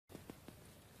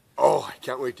Oh, I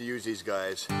can't wait to use these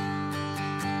guys.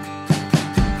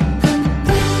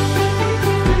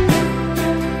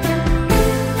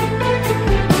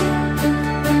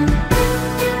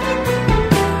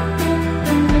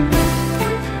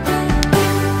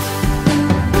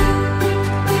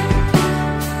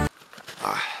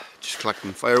 Just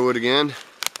collecting firewood again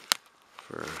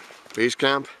for base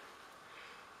camp.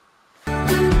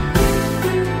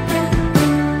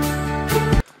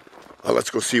 Well,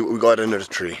 let's go see what we got under the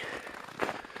tree.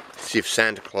 See if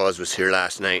Santa Claus was here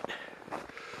last night.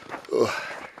 Oh,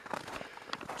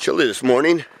 chilly this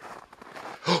morning.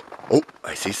 Oh,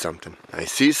 I see something. I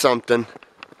see something.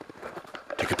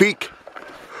 Take a peek.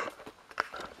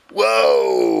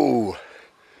 Whoa!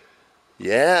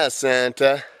 Yeah,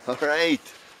 Santa. All right,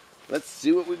 let's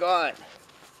see what we got.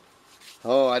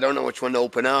 Oh, I don't know which one to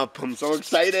open up. I'm so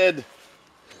excited.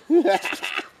 Woo!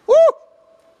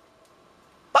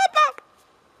 Papa!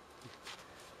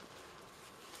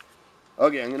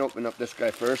 Okay, I'm gonna open up this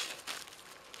guy first.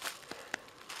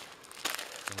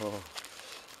 Oh.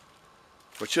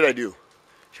 What should I do?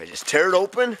 Should I just tear it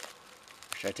open?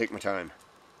 Or should I take my time?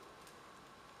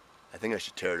 I think I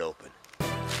should tear it open.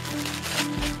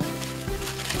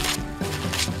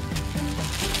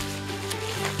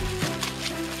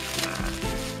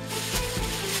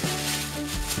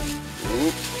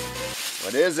 Ooh.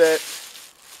 What is it?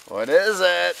 What is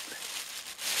it?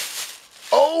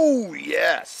 Oh,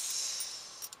 yes.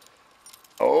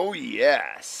 Oh,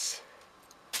 yes.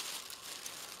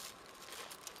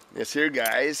 This here,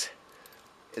 guys,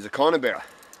 is a Conibear.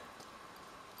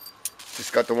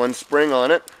 Just got the one spring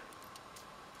on it.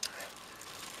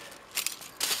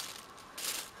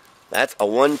 That's a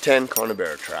 110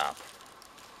 Conibear trap.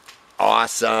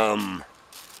 Awesome.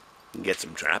 Get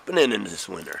some trapping in this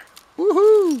winter.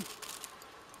 Woohoo!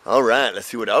 Alright, let's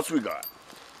see what else we got.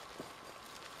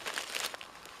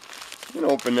 I'm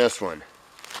gonna open this one.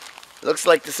 Looks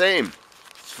like the same.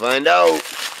 Let's find out.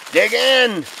 Dig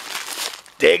in!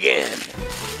 Dig in!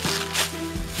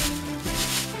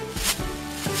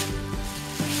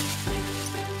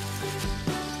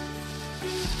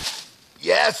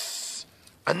 Yes!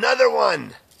 Another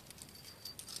one!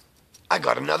 I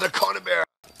got another Conibear.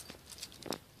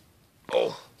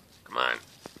 Oh, come on.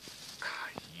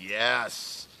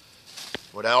 Yes.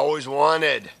 What I always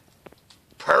wanted.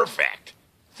 Perfect.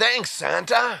 Thanks,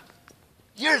 Santa.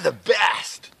 You're the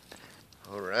best.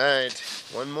 All right.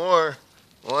 One more.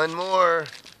 One more.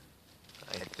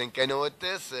 I think I know what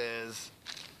this is.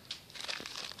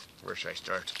 Where should I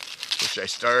start? Where should I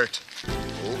start?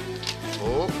 Oh.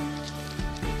 Oh.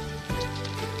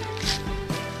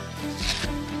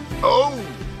 Oh!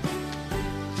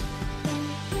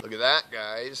 Look at that,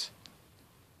 guys.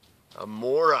 A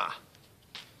Mora.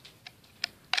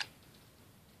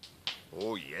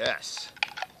 Oh, yes.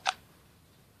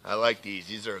 I like these.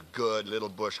 These are a good little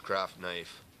bushcraft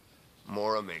knife.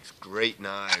 Mora makes great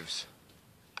knives.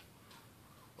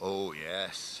 Oh,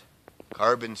 yes.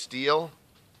 Carbon steel.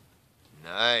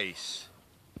 Nice.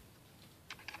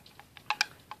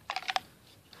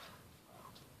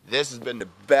 This has been the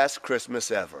best Christmas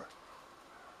ever.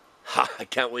 Ha, I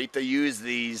can't wait to use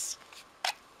these.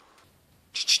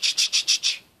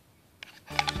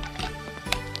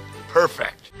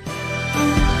 Perfect.